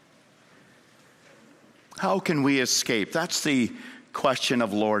How can we escape? That's the question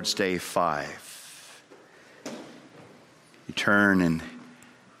of Lord's Day 5. You turn in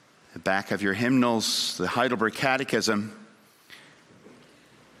the back of your hymnals, the Heidelberg Catechism,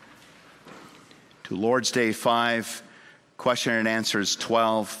 to Lord's Day 5, question and answers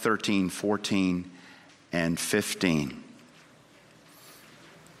 12, 13, 14, and 15.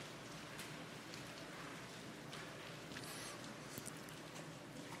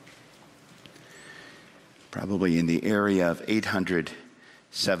 Probably in the area of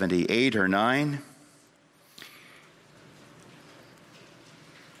 878 or 9.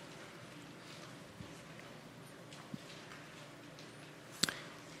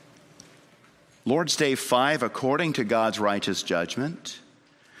 Lord's Day 5, according to God's righteous judgment,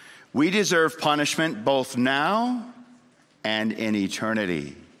 we deserve punishment both now and in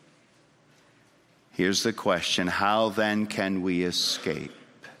eternity. Here's the question: how then can we escape?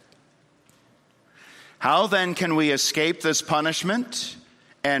 How then can we escape this punishment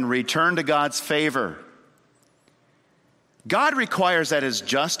and return to God's favor? God requires that his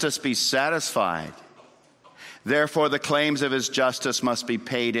justice be satisfied. Therefore, the claims of his justice must be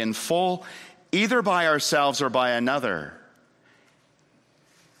paid in full, either by ourselves or by another.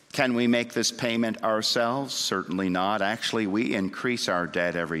 Can we make this payment ourselves? Certainly not. Actually, we increase our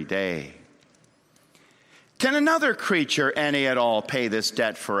debt every day. Can another creature, any at all, pay this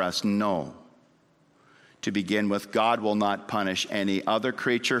debt for us? No. To begin with, God will not punish any other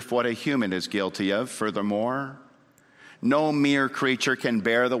creature for what a human is guilty of. Furthermore, no mere creature can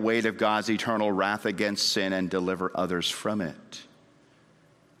bear the weight of God's eternal wrath against sin and deliver others from it.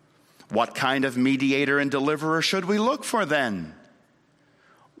 What kind of mediator and deliverer should we look for then?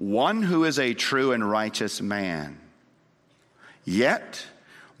 One who is a true and righteous man, yet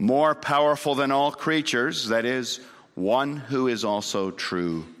more powerful than all creatures, that is, one who is also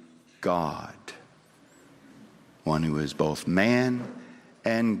true God. One who is both man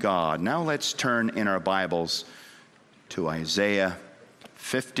and God. Now let's turn in our Bibles to Isaiah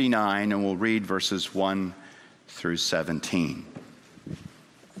 59, and we'll read verses 1 through 17.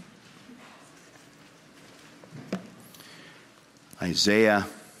 Isaiah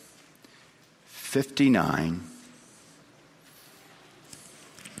 59,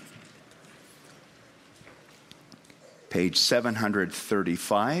 page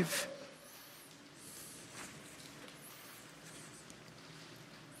 735.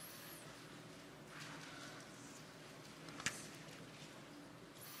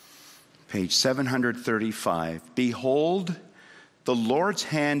 Page 735. Behold, the Lord's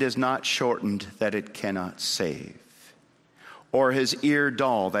hand is not shortened that it cannot save, or his ear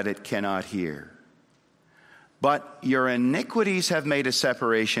dull that it cannot hear. But your iniquities have made a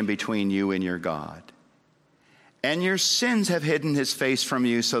separation between you and your God, and your sins have hidden his face from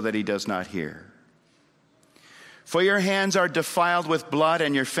you so that he does not hear. For your hands are defiled with blood,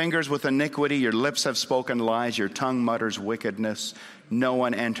 and your fingers with iniquity. Your lips have spoken lies. Your tongue mutters wickedness. No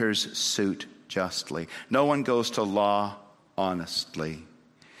one enters suit justly. No one goes to law honestly.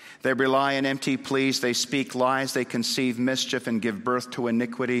 They rely on empty pleas. They speak lies. They conceive mischief and give birth to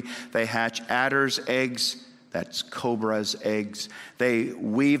iniquity. They hatch adders' eggs. That's cobra's eggs. They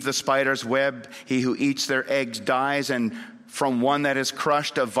weave the spider's web. He who eats their eggs dies, and from one that is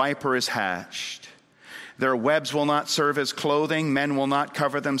crushed, a viper is hatched. Their webs will not serve as clothing. Men will not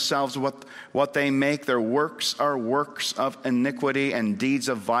cover themselves with what they make. Their works are works of iniquity, and deeds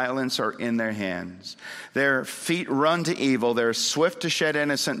of violence are in their hands. Their feet run to evil. They're swift to shed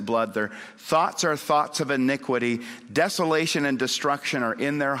innocent blood. Their thoughts are thoughts of iniquity. Desolation and destruction are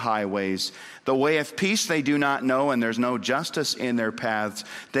in their highways. The way of peace they do not know, and there's no justice in their paths.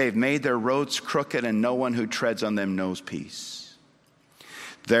 They've made their roads crooked, and no one who treads on them knows peace.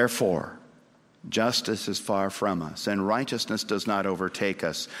 Therefore, justice is far from us, and righteousness does not overtake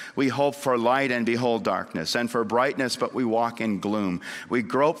us. We hope for light and behold darkness, and for brightness, but we walk in gloom. We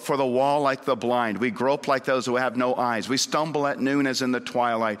grope for the wall like the blind. We grope like those who have no eyes. We stumble at noon as in the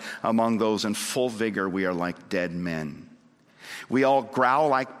twilight. Among those in full vigor, we are like dead men. We all growl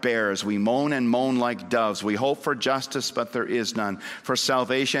like bears. We moan and moan like doves. We hope for justice, but there is none. For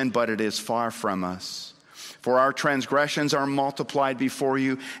salvation, but it is far from us. For our transgressions are multiplied before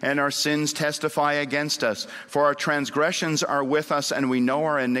you, and our sins testify against us. For our transgressions are with us, and we know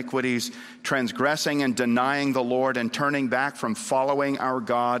our iniquities, transgressing and denying the Lord, and turning back from following our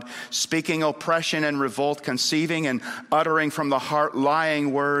God, speaking oppression and revolt, conceiving and uttering from the heart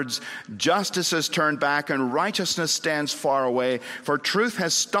lying words. Justice has turned back, and righteousness stands far away. For truth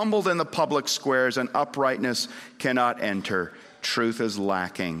has stumbled in the public squares, and uprightness cannot enter. Truth is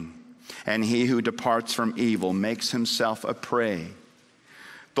lacking, and he who departs from evil makes himself a prey.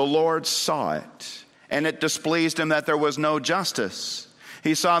 The Lord saw it and it displeased him that there was no justice.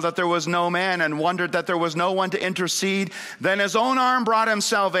 He saw that there was no man and wondered that there was no one to intercede. Then his own arm brought him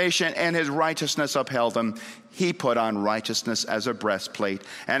salvation, and his righteousness upheld him. He put on righteousness as a breastplate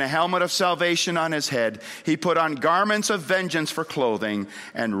and a helmet of salvation on his head. He put on garments of vengeance for clothing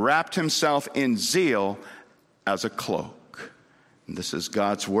and wrapped himself in zeal as a cloak. And this is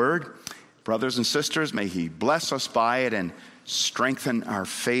God's word. Brothers and sisters, may he bless us by it and strengthen our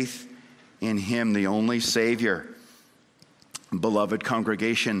faith in him, the only Savior. Beloved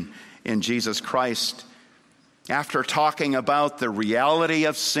congregation in Jesus Christ, after talking about the reality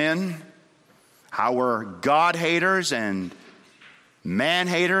of sin, how we're God haters and man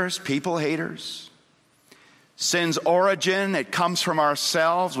haters, people haters, sin's origin, it comes from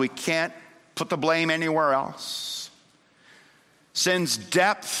ourselves. We can't put the blame anywhere else. Sin's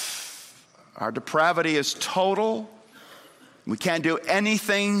depth, our depravity is total. We can't do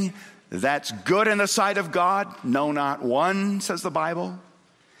anything that's good in the sight of God. No, not one, says the Bible.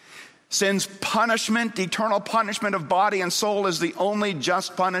 Sin's punishment, eternal punishment of body and soul, is the only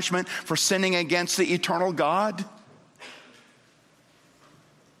just punishment for sinning against the eternal God.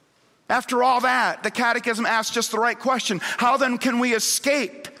 After all that, the Catechism asks just the right question. How then can we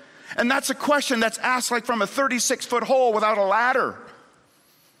escape? And that's a question that's asked like from a 36-foot hole without a ladder.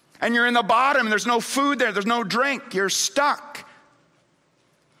 And you're in the bottom, there's no food there, there's no drink, you're stuck.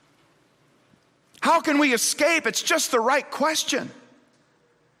 How can we escape? It's just the right question.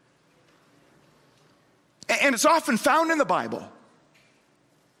 And it's often found in the Bible.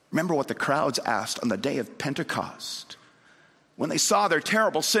 Remember what the crowds asked on the day of Pentecost when they saw their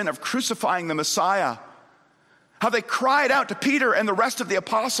terrible sin of crucifying the Messiah. How they cried out to Peter and the rest of the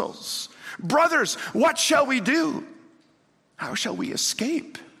apostles, "Brothers, what shall we do? How shall we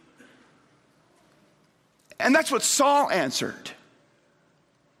escape?" And that's what Saul answered.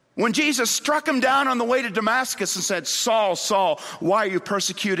 When Jesus struck him down on the way to Damascus and said, "Saul, Saul, why are you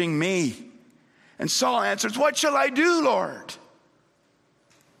persecuting me?" And Saul answers, "What shall I do, Lord?"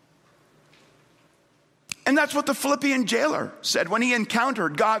 And that's what the Philippian jailer said when he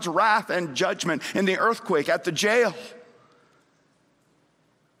encountered God's wrath and judgment in the earthquake at the jail.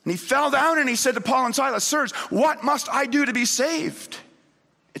 And he fell down and he said to Paul and Silas, "Sirs, what must I do to be saved?"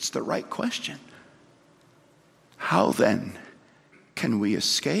 It's the right question. How then can we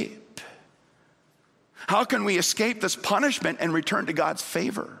escape? How can we escape this punishment and return to God's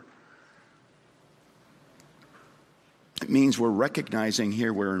favor? It means we're recognizing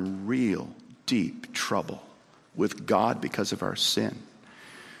here we're in real deep trouble with God because of our sin.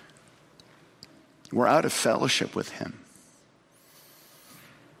 We're out of fellowship with him.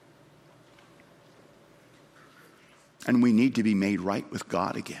 And we need to be made right with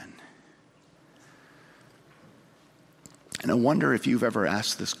God again. And I wonder if you've ever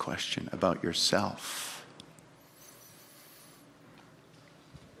asked this question about yourself.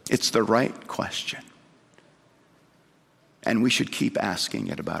 It's the right question. And we should keep asking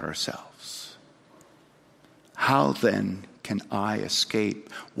it about ourselves. How then can I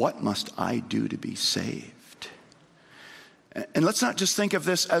escape? What must I do to be saved? And let's not just think of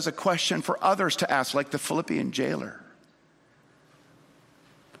this as a question for others to ask, like the Philippian jailer.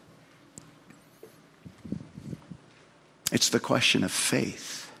 It's the question of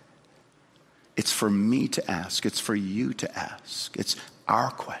faith. It's for me to ask. It's for you to ask. It's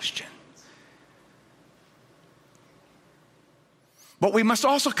our question. But we must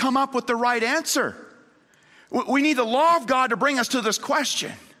also come up with the right answer. We need the law of God to bring us to this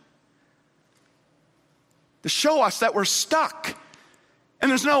question, to show us that we're stuck and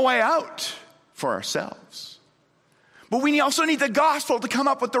there's no way out for ourselves. But we also need the gospel to come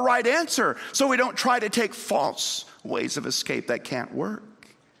up with the right answer so we don't try to take false ways of escape that can't work.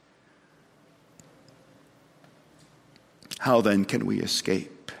 How then can we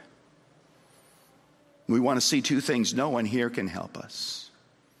escape? We want to see two things. No one here can help us.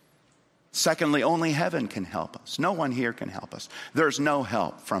 Secondly, only heaven can help us. No one here can help us. There's no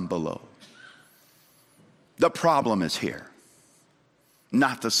help from below. The problem is here,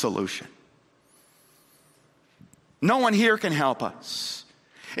 not the solution. No one here can help us.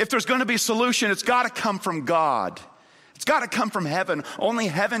 If there's going to be a solution, it's got to come from God. It's got to come from heaven. Only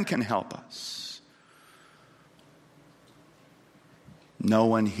heaven can help us. No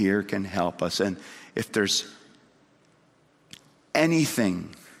one here can help us. And if there's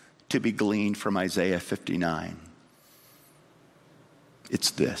anything to be gleaned from Isaiah 59,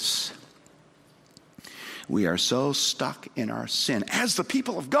 it's this. We are so stuck in our sin as the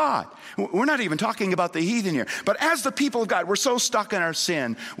people of God. We're not even talking about the heathen here, but as the people of God, we're so stuck in our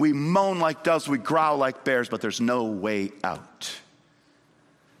sin. We moan like doves, we growl like bears, but there's no way out.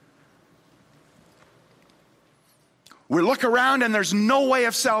 We look around and there's no way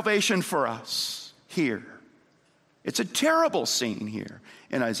of salvation for us here. It's a terrible scene here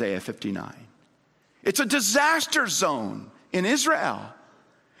in Isaiah 59. It's a disaster zone in Israel.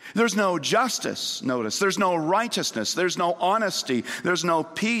 There's no justice, notice. There's no righteousness. There's no honesty. There's no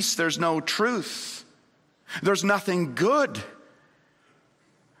peace. There's no truth. There's nothing good.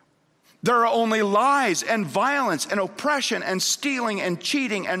 There are only lies and violence and oppression and stealing and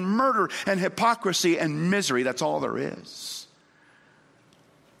cheating and murder and hypocrisy and misery. That's all there is.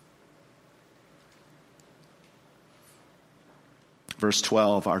 Verse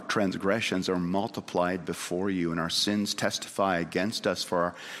 12, our transgressions are multiplied before you, and our sins testify against us, for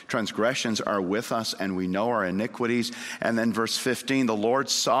our transgressions are with us, and we know our iniquities. And then verse 15, the Lord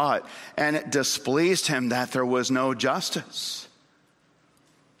saw it, and it displeased him that there was no justice.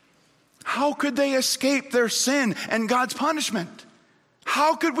 How could they escape their sin and God's punishment?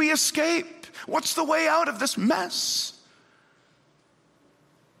 How could we escape? What's the way out of this mess?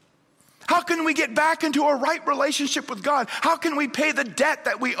 How can we get back into a right relationship with God? How can we pay the debt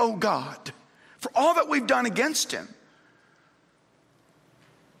that we owe God for all that we've done against him?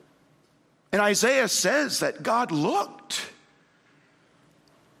 And Isaiah says that God looked,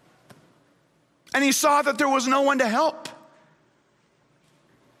 and he saw that there was no one to help.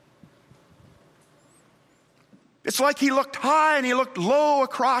 It's like he looked high and he looked low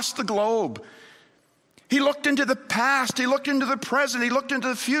across the globe. He looked into the past, he looked into the present, he looked into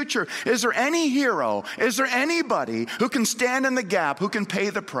the future. Is there any hero? Is there anybody who can stand in the gap, who can pay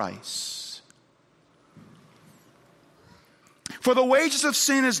the price? For the wages of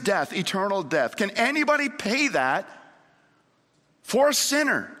sin is death, eternal death. Can anybody pay that for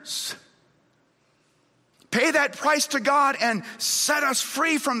sinners? Pay that price to God and set us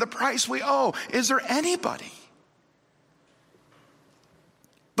free from the price we owe. Is there anybody?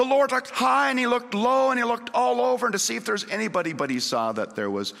 The Lord looked high and he looked low and he looked all over to see if there's anybody, but he saw that there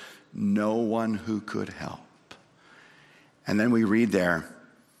was no one who could help. And then we read there,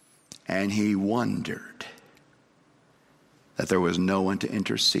 and he wondered that there was no one to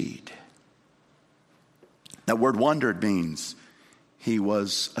intercede. That word wondered means he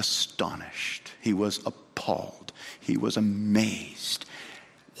was astonished. He was appalled. He was amazed.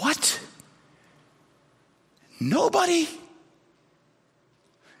 What? Nobody?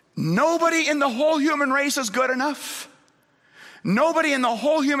 Nobody in the whole human race is good enough. Nobody in the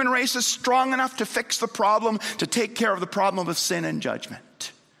whole human race is strong enough to fix the problem, to take care of the problem of sin and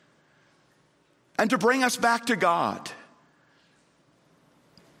judgment, and to bring us back to God.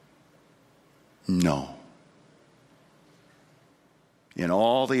 No. In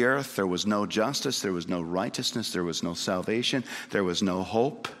all the earth, there was no justice, there was no righteousness, there was no salvation, there was no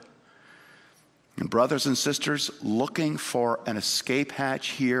hope. And brothers and sisters, looking for an escape hatch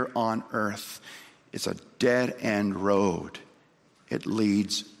here on earth is a dead-end road. It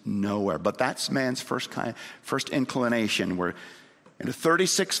leads nowhere. But that's man's first inclination. We're in a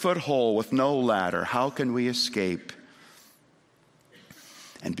 36-foot hole with no ladder. How can we escape?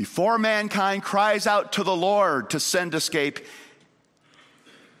 And before mankind cries out to the Lord to send escape,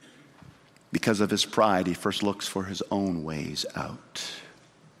 because of his pride, he first looks for his own ways out.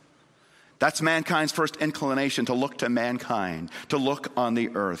 That's mankind's first inclination, to look to mankind, to look on the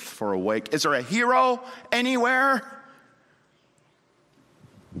earth for a way. Is there a hero anywhere?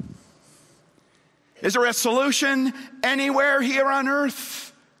 Is there a solution anywhere here on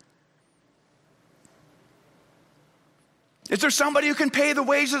earth? Is there somebody who can pay the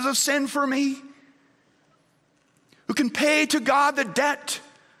wages of sin for me? Who can pay to God the debt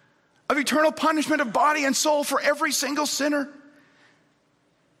of eternal punishment of body and soul for every single sinner?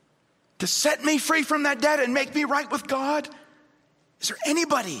 To set me free from that debt and make me right with God? Is there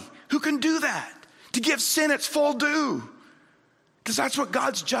anybody who can do that? To give sin its full due? Because that's what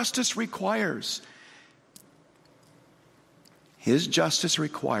God's justice requires. His justice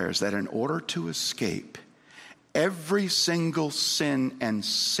requires that in order to escape, every single sin and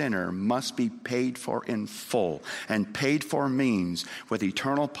sinner must be paid for in full, and paid for means with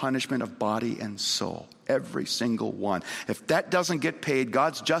eternal punishment of body and soul. Every single one. If that doesn't get paid,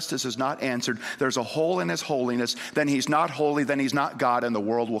 God's justice is not answered. There's a hole in his holiness. Then he's not holy. Then he's not God, and the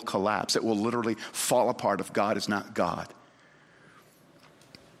world will collapse. It will literally fall apart if God is not God.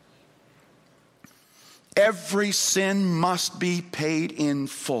 Every sin must be paid in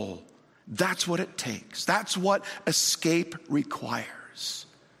full. That's what it takes. That's what escape requires.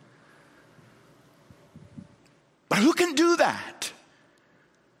 But who can do that?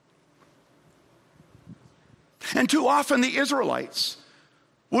 And too often the Israelites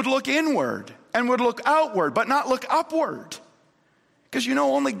would look inward and would look outward, but not look upward. Because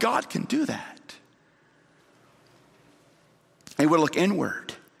only God can do that. They would look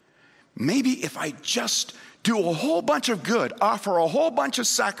inward. Maybe if I just do a whole bunch of good, offer a whole bunch of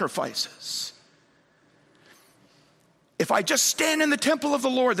sacrifices, if I just stand in the temple of the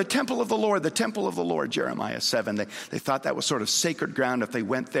Lord, the temple of the Lord, the temple of the Lord, Jeremiah 7, they thought that was sort of sacred ground. If they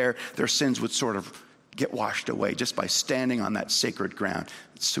went there, their sins would sort of get washed away just by standing on that sacred ground.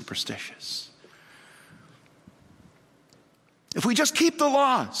 It's superstitious. If we just keep the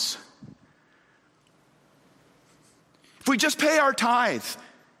laws, if we just pay our tithe,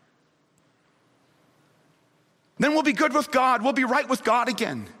 then we'll be good with God. We'll be right with God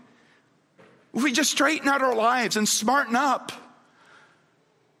again. If we just straighten out our lives and smarten up,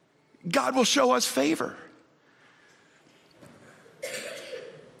 God will show us favor.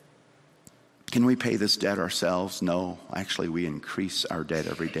 Can we pay this debt ourselves? No. Actually, we increase our debt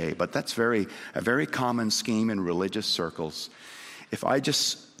every day. But that's a very common scheme in religious circles. If I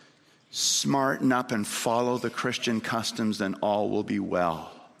just smarten up and follow the Christian customs, then all will be well.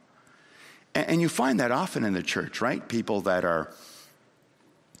 And you find that often in the church, right? People that are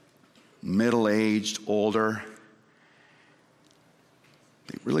middle-aged, older,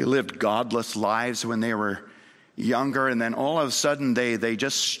 they really lived godless lives when they were younger, and then all of a sudden they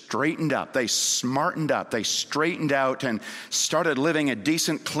just straightened up. They smartened up. They straightened out and started living a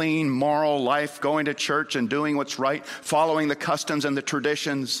decent, clean, moral life, going to church and doing what's right, following the customs and the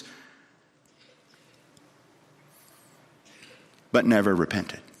traditions, but never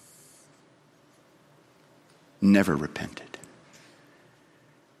repented. Never repented.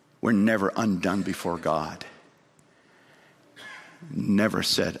 We're never undone before God. Never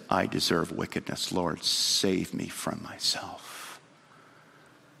said, I deserve wickedness. Lord, save me from myself.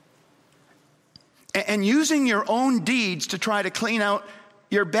 And using your own deeds to try to clean out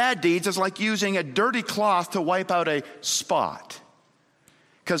your bad deeds is like using a dirty cloth to wipe out a spot.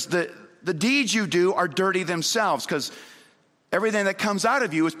 Because the deeds you do are dirty themselves, because everything that comes out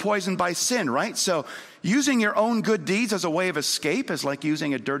of you is poisoned by sin, right? So using your own good deeds as a way of escape is like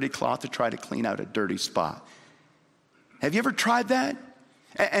using a dirty cloth to try to clean out a dirty spot. Have you ever tried that?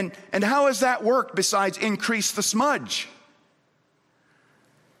 And how has that worked besides increase the smudge?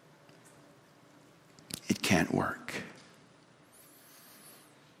 It can't work.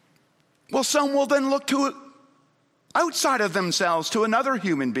 Well, some will then look to outside of themselves, to another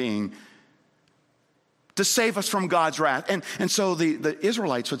human being, to save us from God's wrath. And so the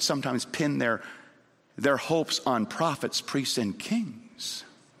Israelites would sometimes pin their hopes on prophets, priests, and kings.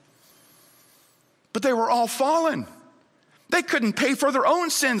 But they were all fallen. They couldn't pay for their own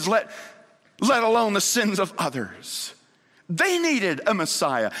sins, let alone the sins of others. They needed a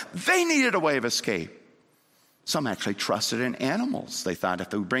Messiah. They needed a way of escape. Some actually trusted in animals. They thought if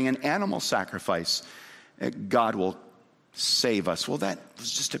they bring an animal sacrifice, God will save us. Well, that was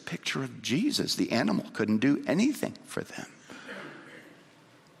just a picture of Jesus. The animal couldn't do anything for them.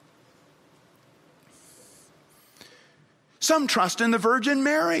 Some trust in the Virgin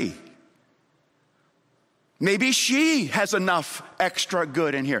Mary. Maybe she has enough extra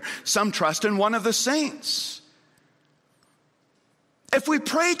good in here. Some trust in one of the saints. If we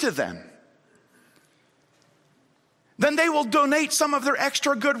pray to them, then they will donate some of their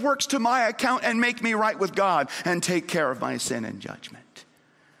extra good works to my account and make me right with God and take care of my sin and judgment.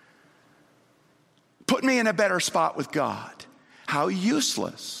 Put me in a better spot with God. How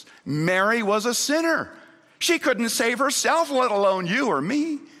useless. Mary was a sinner. She couldn't save herself, let alone you or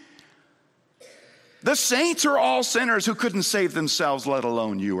me. The saints are all sinners who couldn't save themselves, let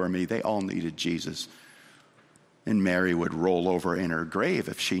alone you or me. They all needed Jesus. And Mary would roll over in her grave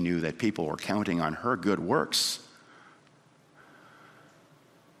if she knew that people were counting on her good works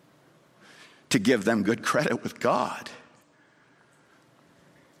to give them good credit with God.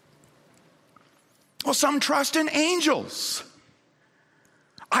 Well, some trust in angels.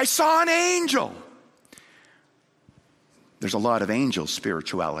 I saw an angel. There's a lot of angel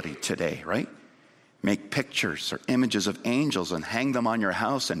spirituality today, right? Make pictures or images of angels and hang them on your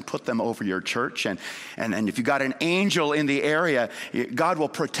house and put them over your church. And if you got an angel in the area, God will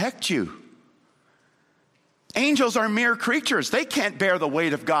protect you. Angels are mere creatures. They can't bear the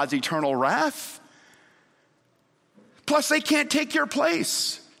weight of God's eternal wrath. Plus, they can't take your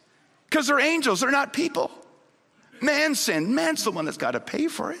place because they're angels. They're not people. Man sinned. Man's the one that's got to pay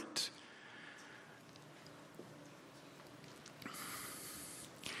for it.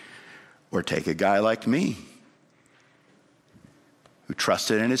 Or take a guy like me who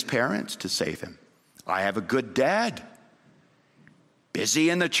trusted in his parents to save him. I have a good dad. Busy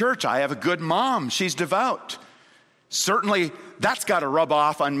in the church. I have a good mom. She's devout. Certainly, that's got to rub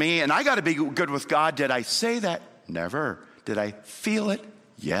off on me, and I got to be good with God. Did I say that? Never. Did I feel it?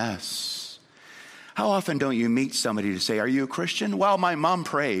 Yes. How often don't you meet somebody to say, "Are you a Christian?" "Well, my mom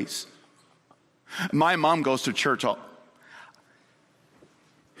prays. My mom goes to church."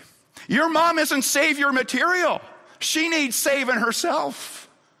 Your mom isn't Savior material. She needs saving herself.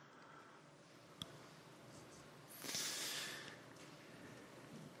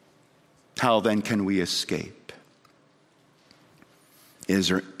 How then can we escape? Is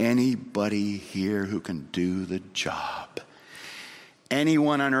there anybody here who can do the job?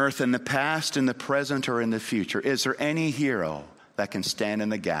 Anyone on earth in the past, in the present, or in the future? Is there any hero that can stand in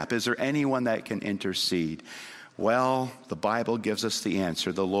the gap? Is there anyone that can intercede? Well, the Bible gives us the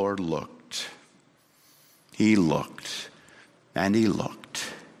answer. The Lord looked. He looked, and he looked,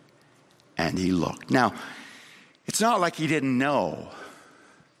 and he looked. Now, it's not like he didn't know.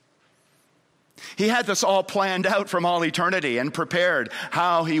 He had this all planned out from all eternity and prepared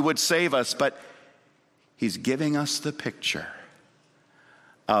how he would save us, but he's giving us the picture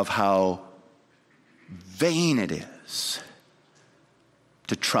of how vain it is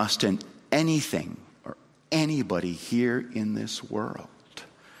to trust in anything or anybody here in this world.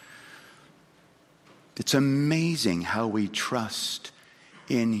 It's amazing how we trust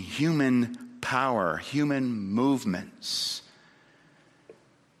in human power, human movements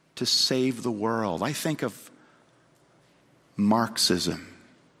to save the world. I think of Marxism.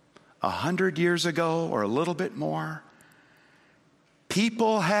 100 years ago, or a little bit more,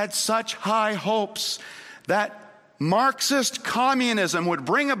 people had such high hopes that Marxist communism would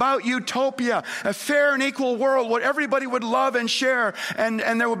bring about utopia, a fair and equal world where everybody would love and share, and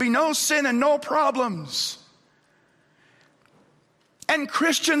there would be no sin and no problems. And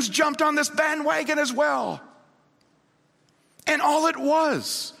Christians jumped on this bandwagon as well. And all it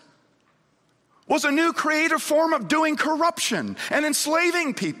was a new creative form of doing corruption and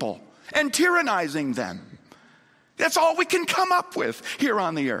enslaving people and tyrannizing them. That's all we can come up with here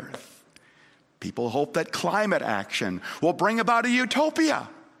on the earth. People hope that climate action will bring about a utopia.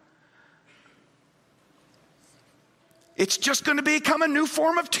 It's just going to become a new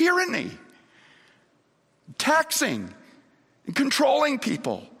form of tyranny. Taxing and controlling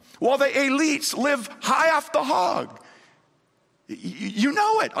people while the elites live high off the hog. You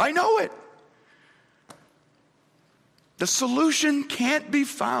know it. I know it. The solution can't be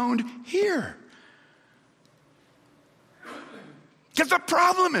found here. Because the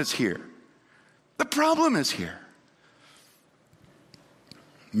problem is here. The problem is here.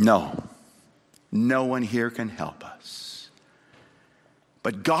 No one here can help us.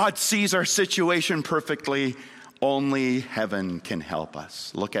 But God sees our situation perfectly. Only heaven can help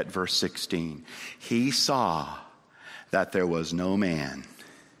us. Look at verse 16. He saw that there was no man,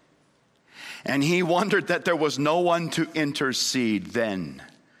 and he wondered that there was no one to intercede. Then,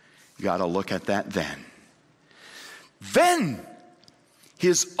 you got to look at that then. Then,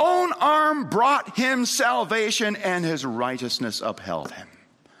 his own arm brought him salvation, and his righteousness upheld him.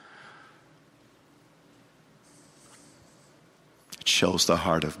 It shows the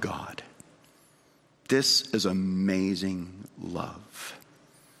heart of God. This is amazing love.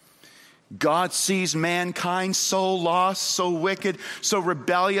 God sees mankind so lost, so wicked, so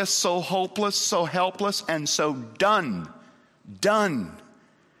rebellious, so hopeless, so helpless, and so done.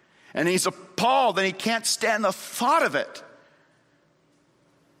 And he's appalled and he can't stand the thought of it.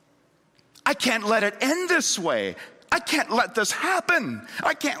 I can't let it end this way. I can't let this happen.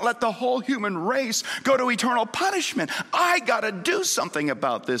 I can't let the whole human race go to eternal punishment. I got to do something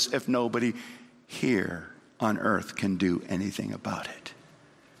about this if nobody here on earth can do anything about it.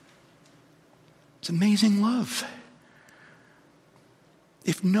 It's amazing love.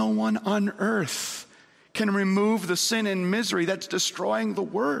 If no one on earth can remove the sin and misery that's destroying the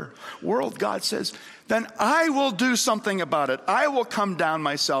world, God says, then I will do something about it. I will come down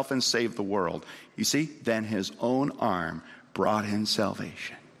myself and save the world. You see, then his own arm brought him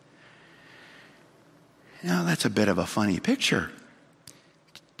salvation. Now, that's a bit of a funny picture.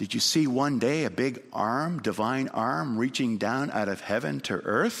 Did you see one day a big arm, divine arm, reaching down out of heaven to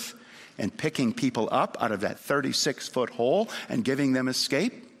earth and picking people up out of that 36-foot hole and giving them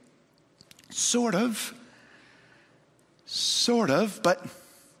escape? Sort of, but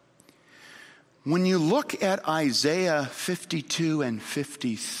when you look at Isaiah 52 and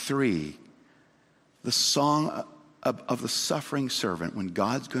 53, the song of the suffering servant, when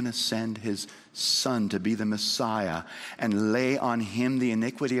God's going to send his son to be the Messiah and lay on him the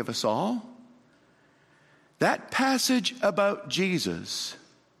iniquity of us all, that passage about Jesus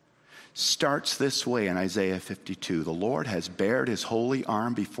starts this way in Isaiah 52. The Lord has bared his holy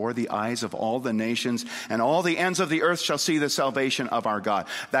arm before the eyes of all the nations, and all the ends of the earth shall see the salvation of our God.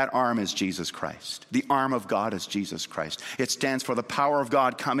 That arm is Jesus Christ. The arm of God is Jesus Christ. It stands for the power of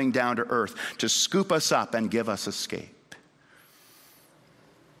God coming down to earth to scoop us up and give us escape.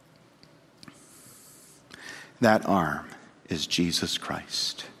 That arm is Jesus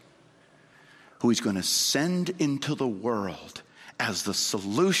Christ, who he's going to send into the world as the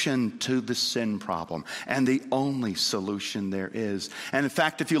solution to the sin problem, and the only solution there is. And in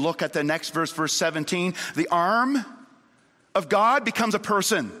fact, if you look at the next verse, verse 17, the arm of God becomes a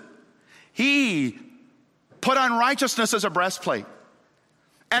person. He put on righteousness as a breastplate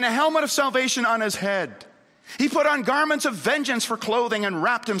and a helmet of salvation on his head. He put on garments of vengeance for clothing and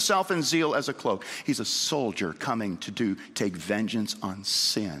wrapped himself in zeal as a cloak. He's a soldier coming to take vengeance on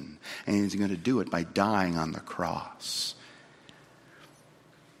sin, and he's going to do it by dying on the cross.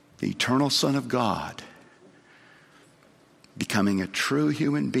 The eternal Son of God becoming a true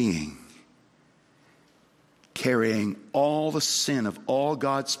human being, carrying all the sin of all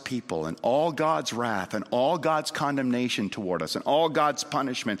God's people and all God's wrath and all God's condemnation toward us and all God's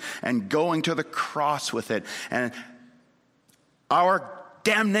punishment, and going to the cross with it, and our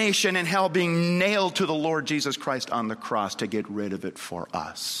damnation in hell being nailed to the Lord Jesus Christ on the cross to get rid of it for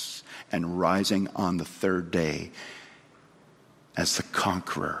us, and rising on the third day as the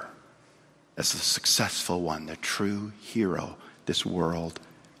conqueror, as the successful one, the true hero this world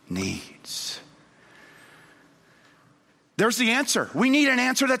needs. There's the answer. We need an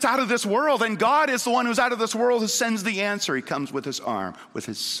answer that's out of this world, and God is the one who's out of this world who sends the answer. He comes with his arm, with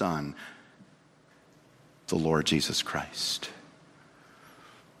his Son, the Lord Jesus Christ.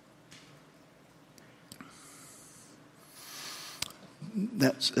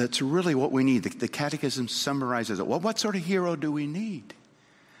 That's really what we need. The Catechism summarizes it. Well, what sort of hero do we need?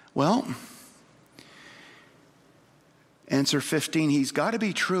 Well, answer 15, he's got to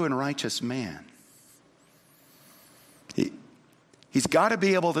be true and righteous man. He's got to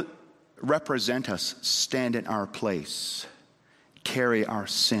be able to represent us, stand in our place, carry our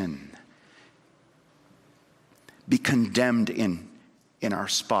sin, be condemned in our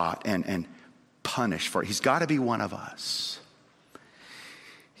spot, and punished for it. He's got to be one of us.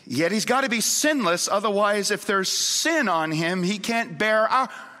 Yet he's got to be sinless, otherwise if there's sin on him, he can't bear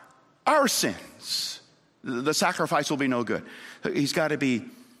our sins. The sacrifice will be no good. He's got to be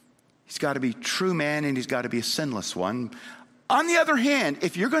true man, and he's got to be a sinless one. On the other hand,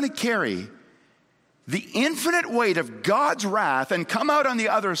 if you're going to carry the infinite weight of God's wrath and come out on the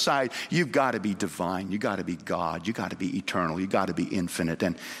other side, you've got to be divine. You've got to be God. You've got to be eternal. You've got to be infinite.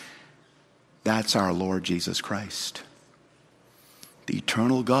 And that's our Lord Jesus Christ. The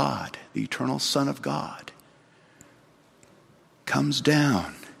eternal God, the eternal Son of God, comes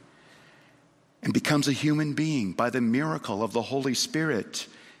down and becomes a human being by the miracle of the Holy Spirit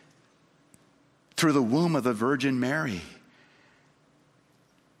through the womb of the Virgin Mary,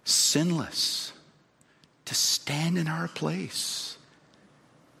 sinless, to stand in our place.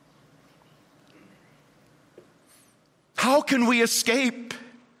 How can we escape?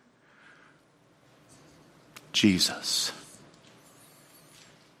 Jesus.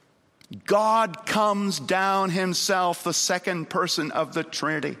 God comes down himself, the second person of the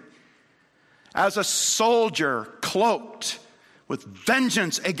Trinity, as a soldier cloaked with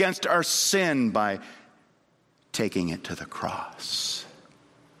vengeance against our sin by taking it to the cross.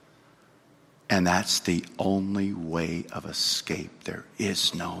 And that's the only way of escape. There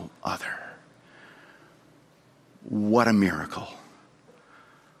is no other. What a miracle.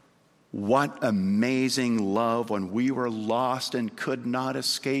 What amazing love when we were lost and could not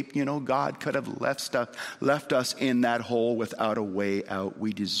escape. You know, God could have left us in that hole without a way out.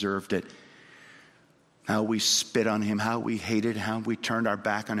 We deserved it. How we spit on him, how we hated, how we turned our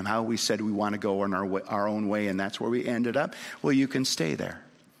back on him, how we said we want to go on our own way, and that's where we ended up. Well, you can stay there.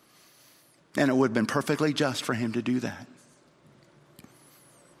 And it would have been perfectly just for him to do that.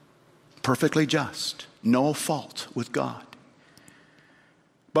 Perfectly just. No fault with God.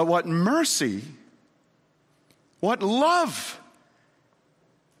 But what mercy, what love,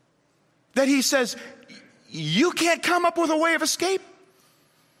 that he says, you can't come up with a way of escape.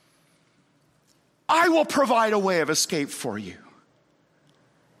 I will provide a way of escape for you.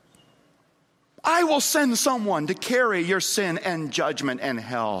 I will send someone to carry your sin and judgment and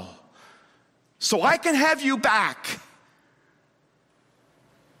hell, so I can have you back.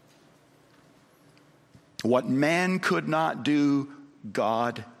 What man could not do,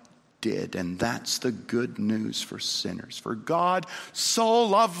 God did. And that's the good news for sinners. For God so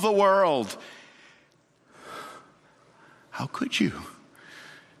loved the world. How could you?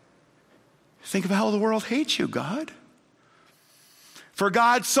 Think of how the world hates you, God. For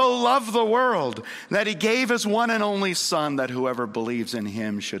God so loved the world that he gave his one and only Son, that whoever believes in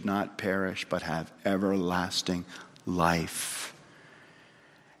him should not perish but have everlasting life.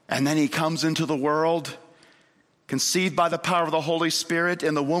 And then he comes into the world, conceived by the power of the Holy Spirit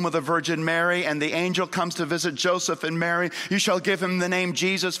in the womb of the Virgin Mary, and the angel comes to visit Joseph and Mary. You shall give him the name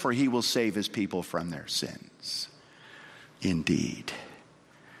Jesus, for he will save his people from their sins. Indeed.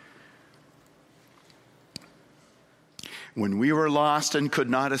 When we were lost and could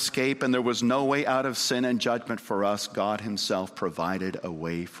not escape, and there was no way out of sin and judgment for us, God himself provided a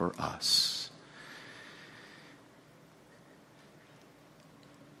way for us.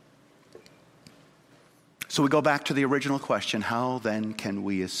 So we go back to the original question, how then can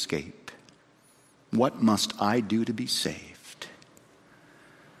we escape? What must I do to be saved?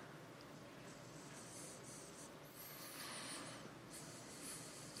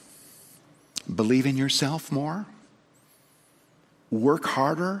 Believe in yourself more? Work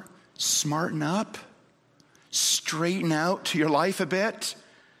harder? Smarten up? Straighten out your life a bit?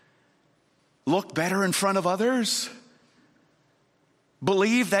 Look better in front of others?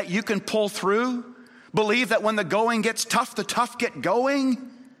 Believe that you can pull through? Believe that when the going gets tough, the tough get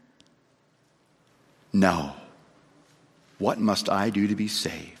going? No. What must I do to be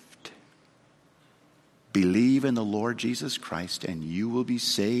saved? Believe in the Lord Jesus Christ and you will be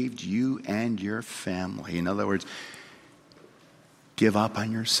saved, you and your family. In other words, give up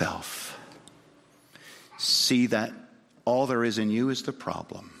on yourself. See that all there is in you is the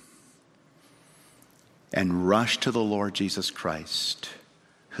problem. And rush to the Lord Jesus Christ,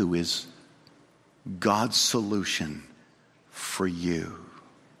 who is God's solution for you.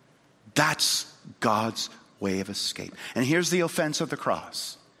 That's God's way of escape. And here's the offense of the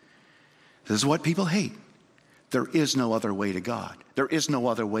cross. This is what people hate. There is no other way to God. There is no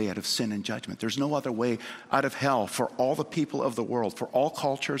other way out of sin and judgment. There's no other way out of hell for all the people of the world, for all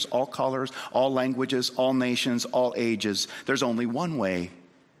cultures, all colors, all languages, all nations, all ages. There's only one way.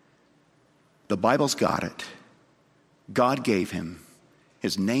 The Bible's got it. God gave him.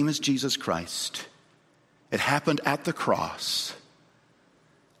 His name is Jesus Christ. It happened at the cross.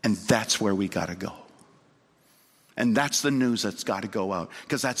 And that's where we got to go. And that's the news that's got to go out,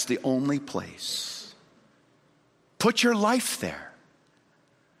 because that's the only place. Put your life there.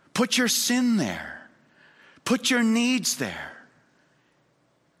 Put your sin there. Put your needs there.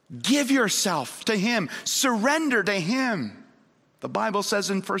 Give yourself to him. Surrender to him. The Bible says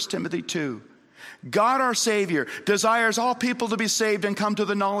in 1 Timothy 2, God our Savior desires all people to be saved and come to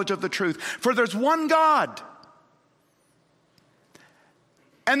the knowledge of the truth. For there's one God.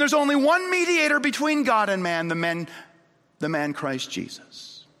 And there's only one mediator between God and man, the man Christ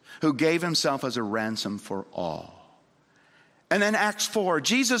Jesus, who gave himself as a ransom for all. And then Acts 4,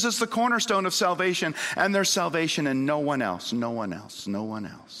 Jesus is the cornerstone of salvation, and there's salvation in no one else, no one else, no one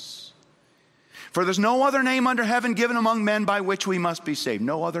else. For there's no other name under heaven given among men by which we must be saved.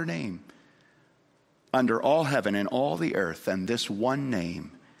 No other name under all heaven and all the earth than this one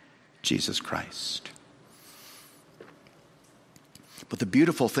name, Jesus Christ. But the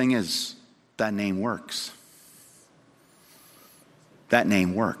beautiful thing is that name works. That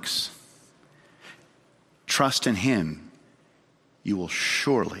name works. Trust in him. You will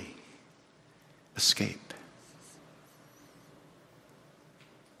surely escape.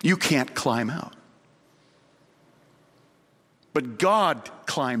 You can't climb out. But God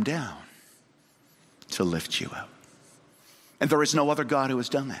climbed down to lift you out. And there is no other God who has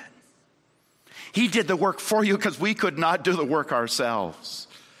done that. He did the work for you because we could not do the work ourselves.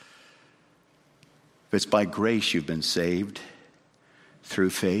 It's by grace you've been saved through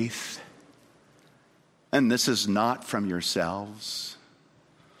faith. And this is not from yourselves,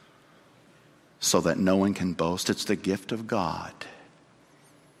 so that no one can boast. It's the gift of God.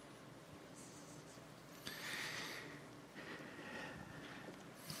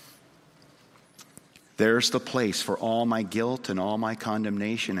 There's the place for all my guilt and all my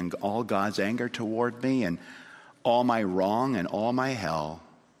condemnation and all God's anger toward me and all my wrong and all my hell.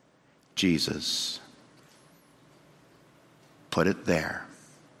 Jesus. Put it there.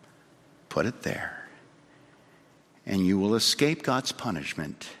 Put it there. And you will escape God's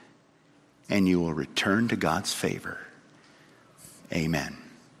punishment and you will return to God's favor. Amen.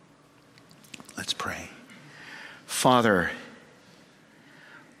 Let's pray. Father,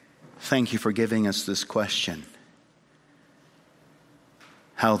 thank you for giving us this question.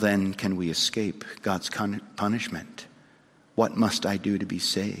 How then can we escape God's punishment? What must I do to be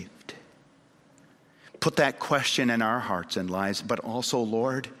saved? Put that question in our hearts and lives, but also,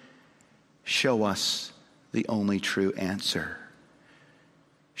 Lord, show us the only true answer.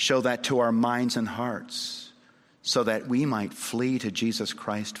 Show that to our minds and hearts so that we might flee to Jesus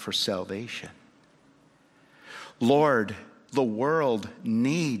Christ for salvation. Lord, the world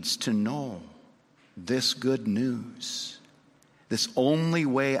needs to know this good news, this only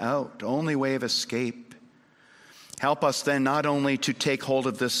way out, only way of escape. Help us then not only to take hold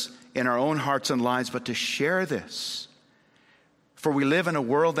of this in our own hearts and lives, but to share this. For we live in a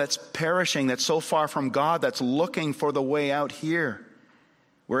world that's perishing, that's so far from God, that's looking for the way out here,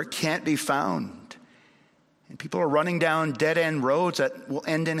 where it can't be found. And people are running down dead-end roads that will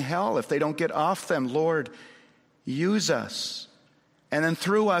end in hell if they don't get off them. Lord, use us. And then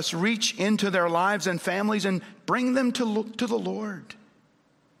through us, reach into their lives and families and bring them to the Lord.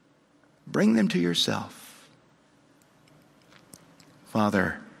 Bring them to yourself.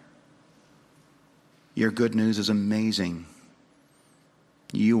 Father, your good news is amazing.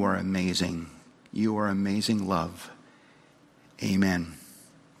 You are amazing. You are amazing love. Amen.